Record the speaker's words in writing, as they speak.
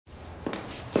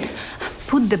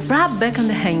put the bra back on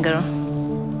the hanger.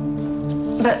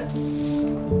 But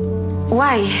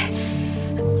why?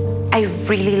 I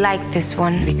really like this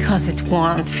one. Because it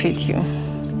won't fit you.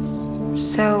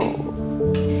 So,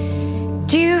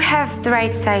 do you have the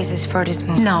right sizes for this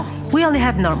model? No, we only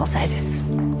have normal sizes.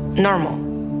 Normal.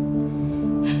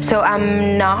 So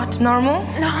I'm not normal?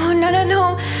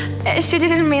 No. She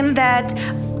didn't mean that.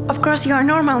 Of course, you're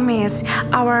normal, miss.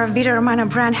 Our Vita Romana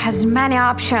brand has many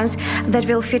options that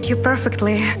will fit you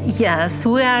perfectly. Yes,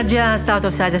 we are just out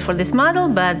of sizes for this model,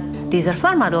 but these are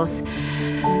floor models.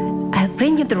 I'll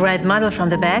bring you the right model from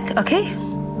the back, okay?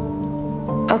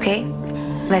 Okay,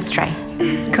 let's try.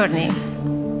 Courtney,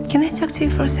 can I talk to you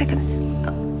for a second?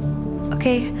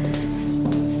 Okay.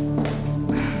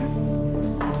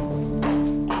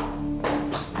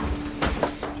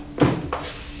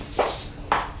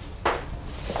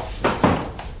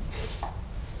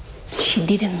 She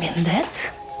didn't mean that.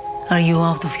 Are you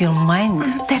out of your mind?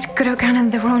 That could have gone in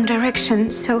the wrong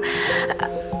direction, so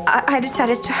I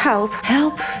decided to help.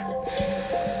 Help?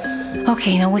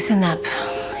 Okay, now listen up.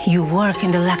 You work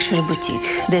in the luxury boutique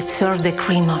that serves the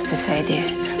cream of society,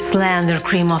 slander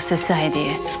cream of society.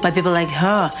 But people like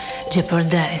her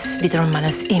jeopardize Vita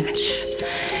Romana's image.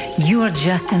 You are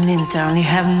just an intern. You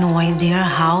have no idea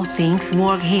how things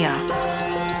work here.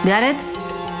 Got it?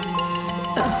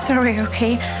 Sorry,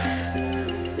 okay?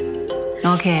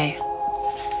 Okay.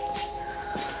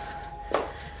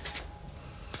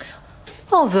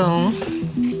 Although,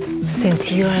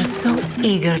 since you are so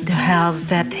eager to help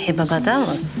that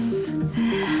hippopotamus,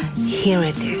 here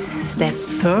it is, that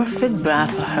perfect bra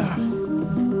for her.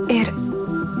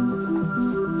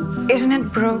 Isn't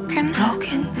it broken?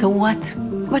 Broken? So what?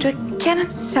 But we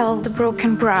cannot sell the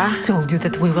broken bra. I told you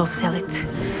that we will sell it.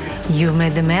 You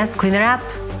made the mess, clean it up.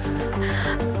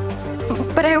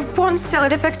 But I won't sell a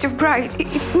defective bra.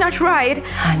 It's not right.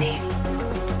 Honey,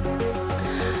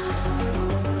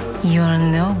 you're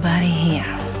nobody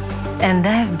here. And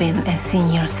I've been a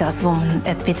senior saleswoman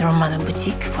at Vita Romana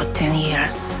Boutique for 10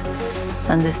 years.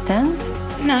 Understand?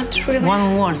 Not really.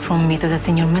 One word from me to the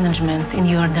senior management and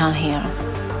you are down here.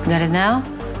 Got it now?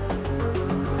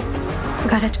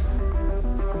 Got it.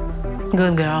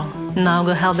 Good girl. Now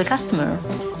go help the customer.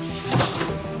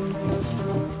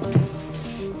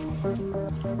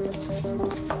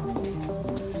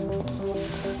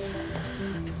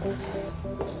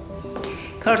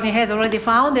 Courtney has already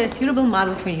found a suitable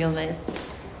model for you, miss.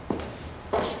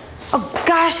 Oh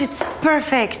gosh, it's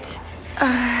perfect.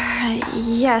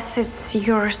 Yes, it's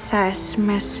your size,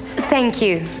 miss. Thank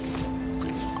you.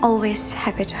 Always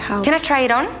happy to help. Can I try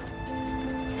it on?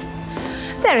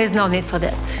 There is no need for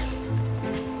that.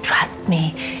 Trust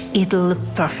me, it'll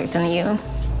look perfect on you.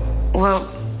 Well,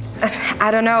 I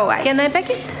don't know. Can I pack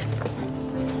it?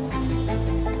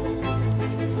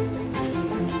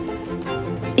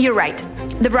 You're right.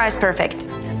 The bra is perfect.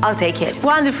 I'll take it.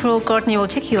 Wonderful. Courtney will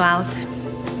check you out.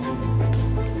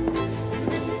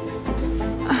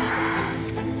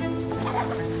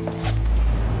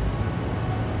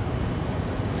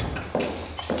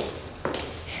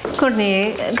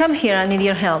 Courtney, come here. I need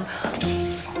your help.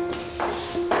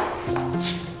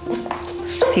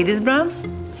 See this bra?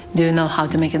 Do you know how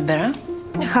to make it better?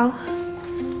 How?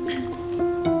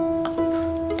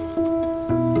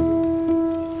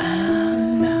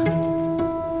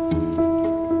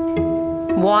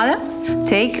 Voila!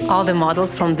 Take all the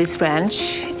models from this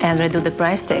range and redo the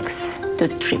price tags to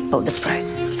triple the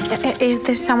price. Is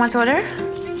this someone's order?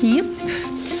 Yep.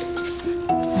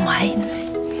 Mine.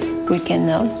 We can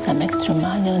earn some extra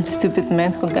money on stupid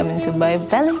men who come in to buy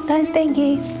Valentine's Day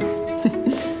gifts.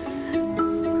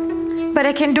 But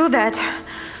I can do that.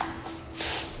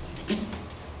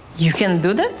 You can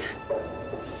do that?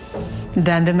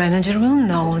 Then the manager will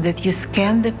know that you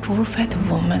scammed the poor fat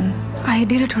woman. I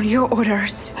did it on your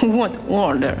orders. What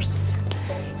orders?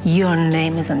 Your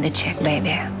name is on the check,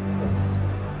 baby.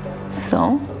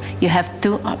 So, you have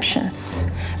two options.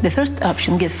 The first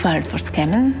option, get fired for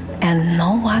scamming, and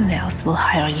no one else will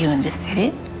hire you in the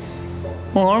city.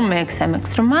 Or make some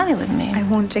extra money with me. I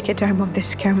won't take a dime of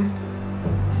this scam.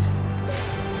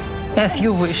 As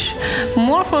you wish.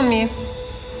 More from me.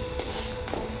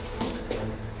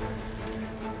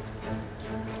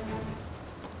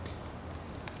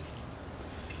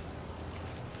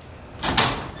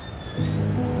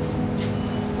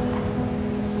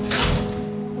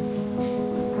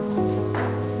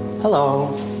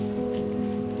 Hello.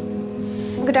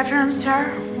 Good afternoon,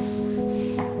 sir.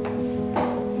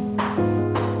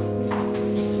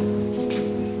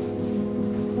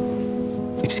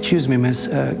 Excuse me, miss.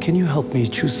 Can you help me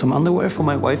choose some underwear for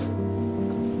my wife?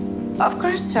 Of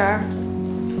course, sir.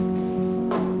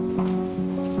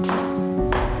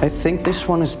 I think this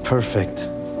one is perfect.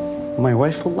 My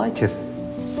wife will like it.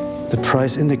 The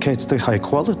price indicates the high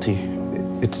quality.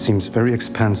 It seems very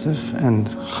expensive and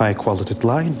high-quality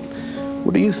line.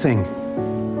 What do you think?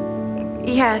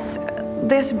 Yes,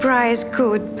 this bra is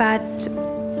good, but...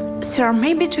 Sir,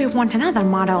 maybe do you want another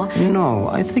model? No,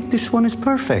 I think this one is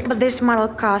perfect. But this model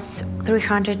costs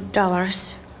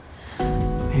 $300.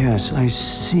 Yes, I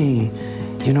see.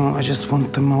 You know, I just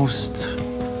want the most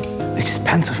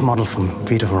expensive model from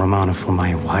Vito Romano for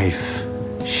my wife.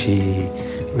 She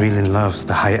really loves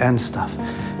the high-end stuff.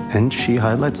 And she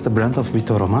highlights the brand of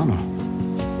Vito Romano.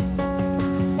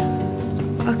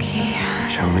 Okay.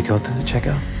 Shall we go to the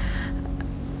checkout?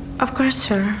 Of course,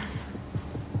 sir.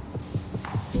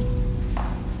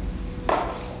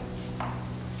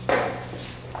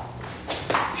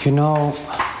 You know,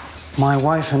 my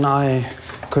wife and I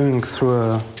going through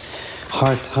a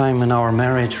hard time in our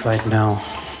marriage right now.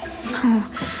 Oh,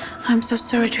 I'm so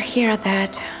sorry to hear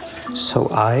that. So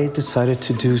I decided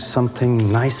to do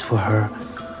something nice for her.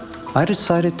 I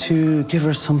decided to give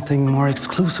her something more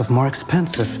exclusive, more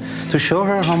expensive, to show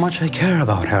her how much I care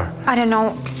about her. I don't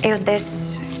know if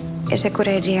this is a good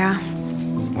idea.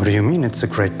 What do you mean? It's a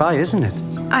great buy, isn't it?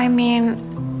 I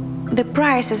mean, the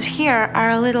prices here are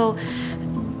a little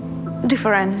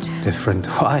different. Different?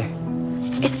 Why?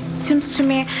 It seems to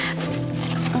me...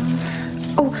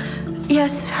 oh,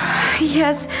 yes.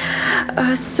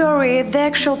 Sorry, the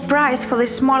actual price for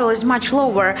this model is much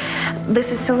lower.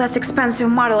 This is a less expensive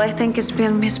model. I think it's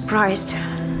been mispriced.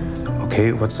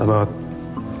 Okay, what's about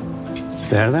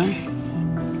there then?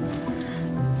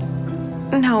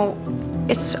 No,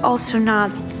 it's also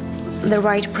not the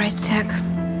right price tag.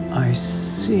 I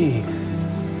see.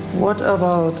 What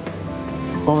about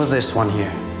over this one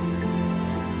here?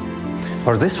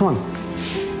 Or this one?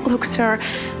 Look, sir,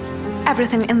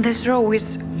 everything in this row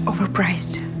is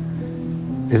overpriced.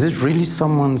 Is it really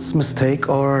someone's mistake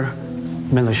or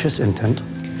malicious intent?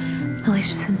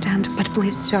 Malicious intent, but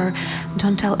please, sir,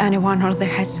 don't tell anyone or the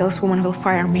head saleswoman will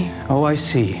fire me. Oh, I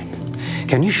see.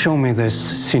 Can you show me this,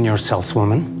 senior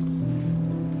saleswoman?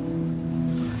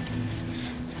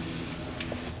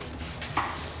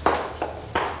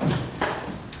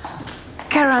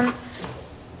 Karen,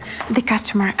 the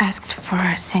customer asked for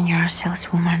a senior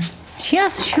saleswoman.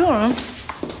 Yes, sure.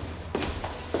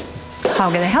 How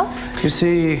can I help? You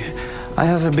see, I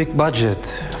have a big budget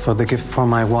for the gift for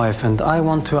my wife, and I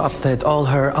want to update all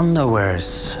her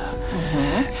underwears.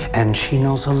 And she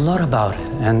knows a lot about it,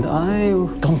 and I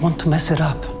don't want to mess it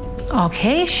up.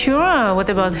 Okay, sure. What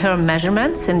about her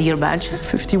measurements and your budget?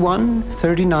 51,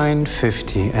 39,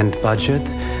 50, and budget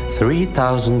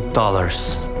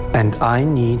 $3,000. And I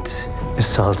need a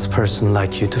salesperson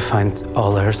like you to find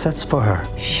all her sets for her.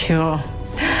 Sure.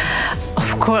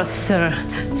 Of course, sir.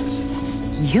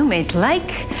 You might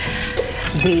like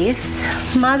this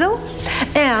model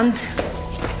and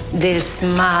this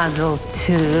model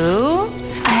too.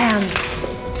 And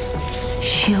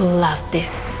she'll love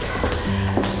this.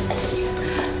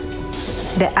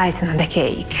 The icing on the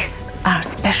cake, our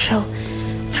special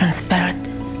transparent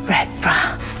red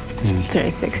bra. Very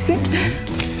sexy.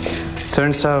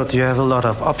 Turns out you have a lot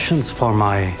of options for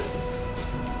my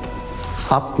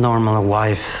abnormal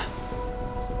wife.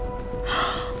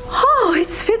 Oh,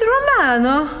 it's Vito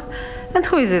Romano. And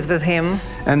who is it with him?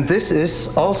 And this is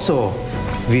also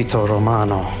Vito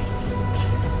Romano.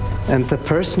 And the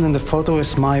person in the photo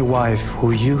is my wife,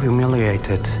 who you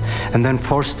humiliated and then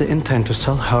forced the intern to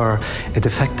sell her a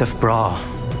defective bra.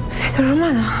 Vito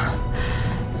Romano?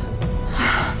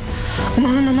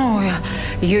 No.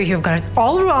 You've got it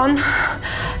all wrong.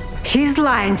 She's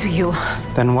lying to you.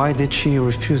 Then why did she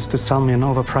refuse to sell me an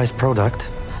overpriced product?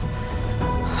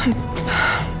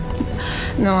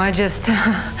 No, I just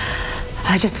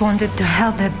wanted to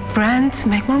help the brand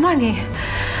make more money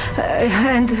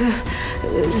and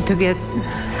to get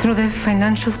through the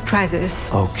financial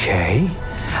crisis. Okay.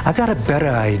 I got a better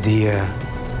idea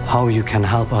how you can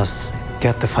help us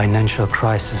get the financial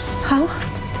crisis. How?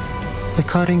 By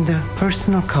cutting the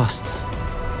personal costs.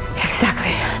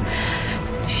 Exactly.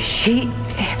 She's...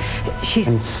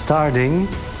 And starting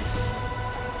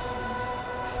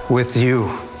with you.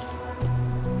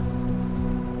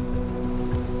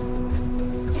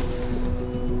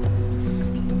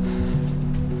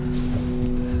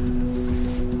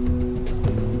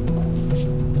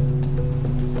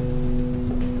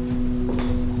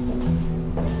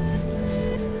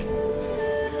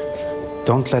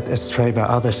 Don't let astray by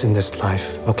others in this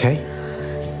life, okay?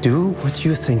 Do what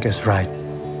you think is right.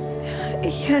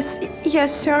 Yes,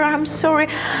 sir, I'm sorry.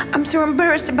 I'm so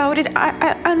embarrassed about it.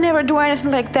 I'll never do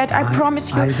anything like that, I promise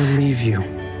you. I believe you.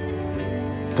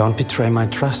 Don't betray my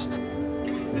trust.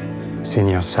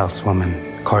 Senior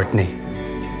saleswoman, Courtney.